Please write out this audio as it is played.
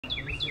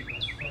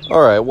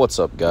Alright, what's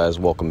up guys?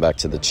 Welcome back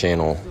to the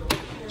channel.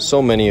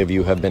 So many of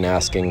you have been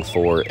asking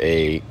for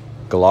a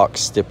Glock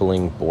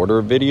Stippling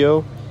border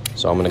video,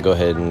 so I'm going to go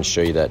ahead and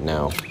show you that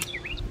now.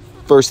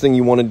 First thing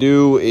you want to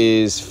do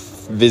is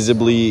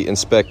visibly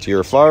inspect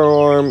your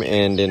firearm,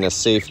 and in a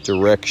safe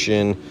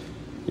direction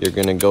you're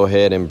going to go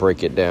ahead and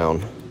break it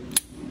down.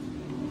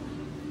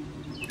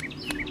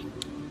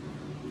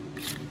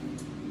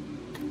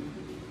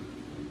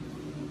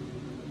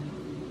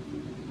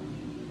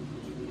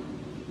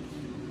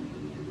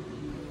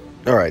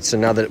 All right, so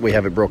now that we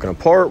have it broken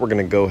apart, we're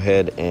gonna go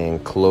ahead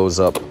and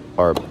close up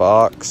our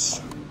box.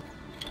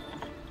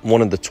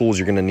 One of the tools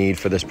you're gonna need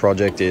for this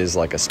project is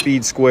like a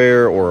speed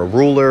square or a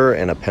ruler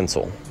and a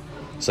pencil.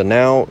 So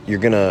now you're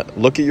gonna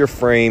look at your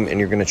frame and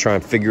you're gonna try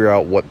and figure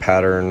out what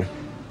pattern,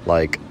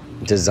 like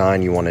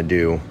design you wanna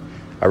do.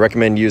 I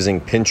recommend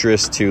using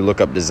Pinterest to look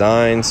up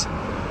designs.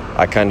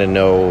 I kinda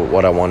know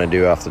what I wanna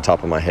do off the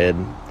top of my head.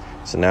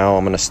 So now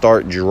I'm gonna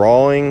start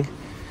drawing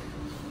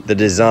the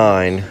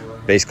design,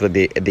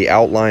 basically the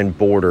outline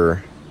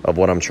border of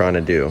what I'm trying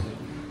to do.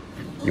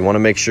 You want to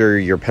make sure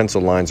your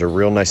pencil lines are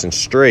real nice and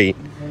straight.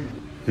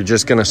 You're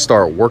just going to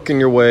start working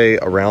your way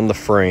around the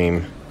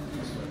frame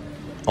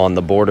on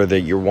the border that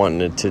you're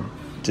wanting to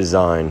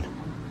design.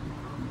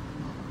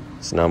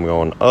 So now I'm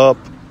going up.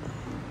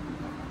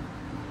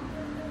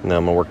 Now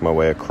I'm going to work my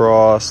way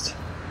across.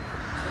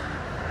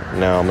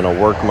 Now I'm going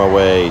to work my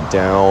way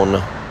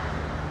down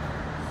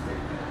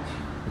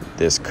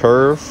this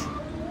curve,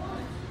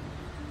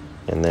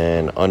 and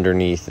then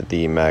underneath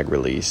the mag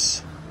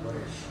release.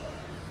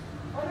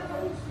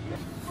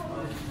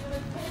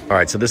 All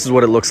right, so this is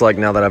what it looks like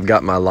now that I've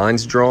got my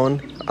lines drawn.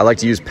 I like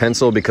to use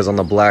pencil because on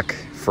the black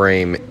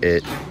frame,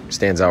 it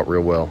stands out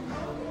real well.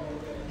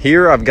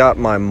 Here I've got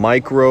my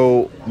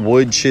micro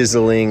wood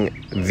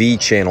chiseling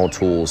V-channel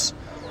tools.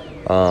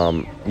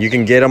 You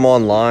can get them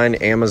online,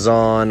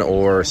 Amazon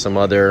or some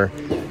other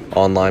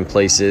online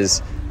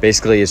places.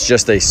 Basically, it's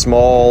just a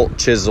small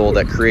chisel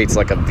that creates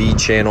like a V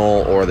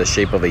channel or the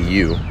shape of a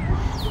U.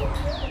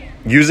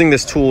 Using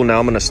this tool, now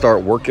I'm going to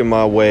start working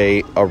my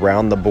way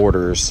around the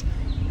borders,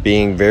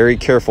 being very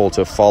careful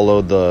to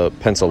follow the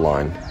pencil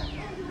line.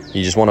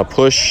 You just want to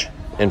push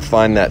and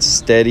find that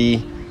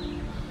steady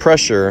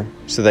pressure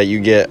so that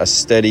you get a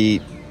steady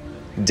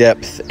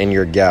depth in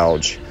your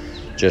gouge.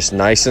 Just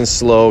nice and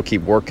slow,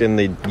 keep working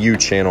the U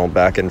channel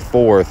back and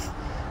forth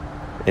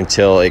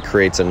until it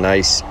creates a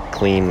nice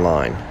clean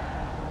line.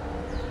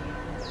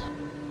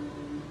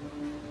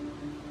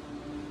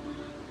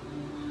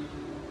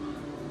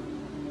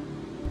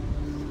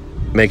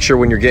 Make sure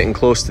when you're getting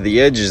close to the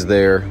edges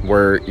there,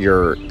 where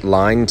your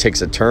line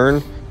takes a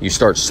turn, you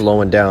start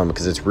slowing down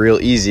because it's real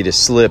easy to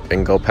slip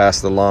and go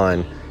past the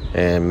line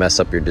and mess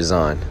up your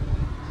design.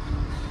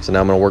 So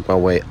now I'm going to work my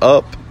way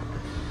up.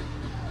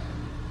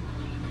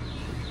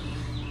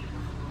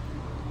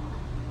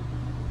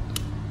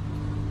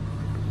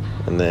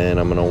 And then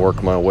I'm going to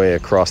work my way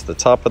across the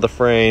top of the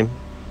frame.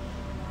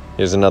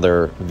 Here's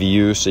another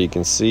view so you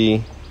can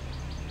see.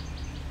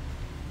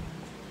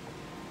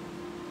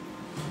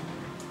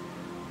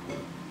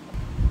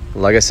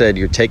 Like I said,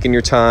 you're taking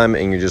your time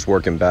and you're just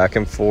working back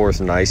and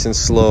forth, nice and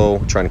slow,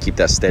 trying to keep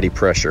that steady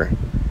pressure.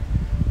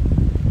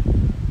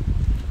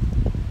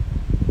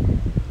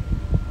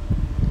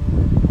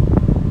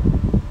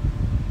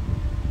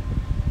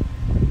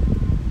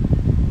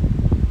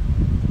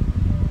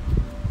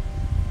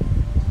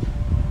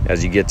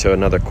 As you get to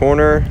another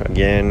corner,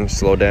 again,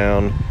 slow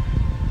down,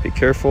 be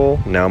careful.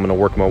 Now I'm going to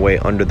work my way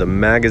under the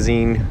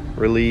magazine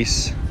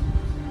release.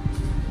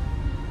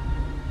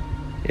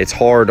 It's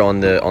hard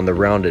on the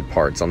rounded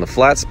parts. On the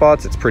flat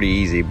spots, it's pretty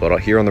easy, but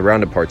here on the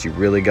rounded parts, you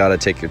really got to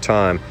take your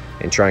time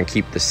and try and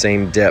keep the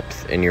same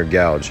depth in your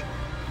gouge.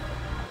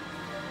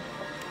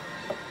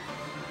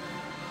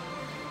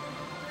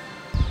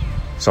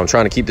 So I'm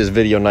trying to keep this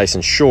video nice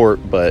and short,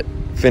 but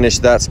finish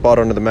that spot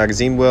under the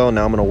magazine well.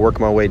 Now I'm going to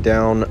work my way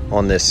down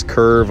on this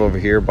curve over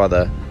here by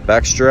the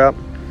back strap.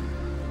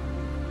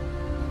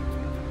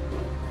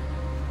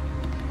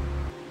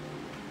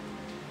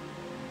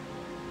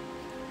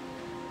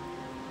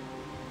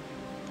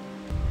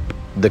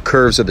 The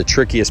curves are the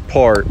trickiest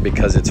part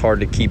because it's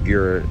hard to keep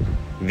your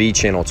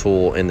V-channel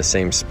tool in the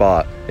same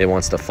spot. It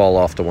wants to fall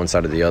off to one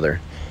side or the other.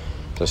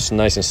 Just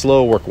nice and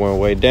slow, work my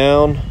way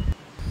down.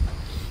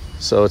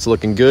 So it's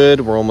looking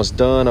good. We're almost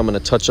done. I'm going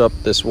to touch up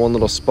this one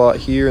little spot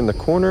here in the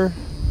corner.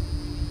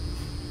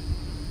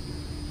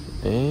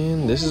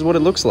 And this is what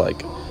it looks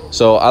like.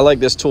 So I like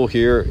this tool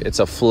here. It's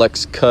a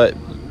flex cut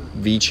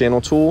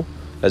V-channel tool.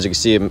 As you can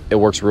see, it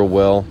works real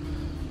well.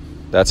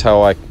 That's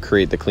how I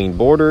create the clean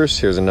borders.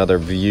 Here's another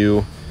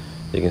view.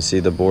 You can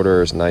see the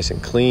border is nice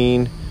and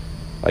clean.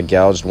 I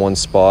gouged one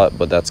spot,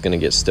 but that's gonna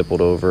get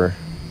stippled over.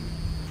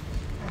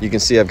 You can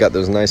see I've got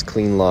those nice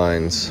clean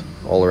lines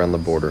all around the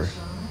border.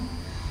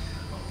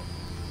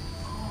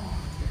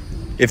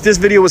 If this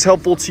video was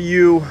helpful to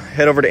you,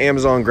 head over to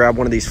Amazon, grab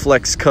one of these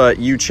flex cut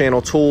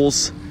U-channel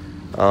tools.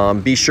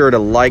 Be sure to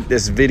like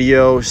this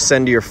video,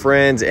 send to your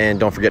friends, and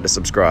don't forget to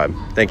subscribe.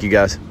 Thank you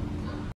guys.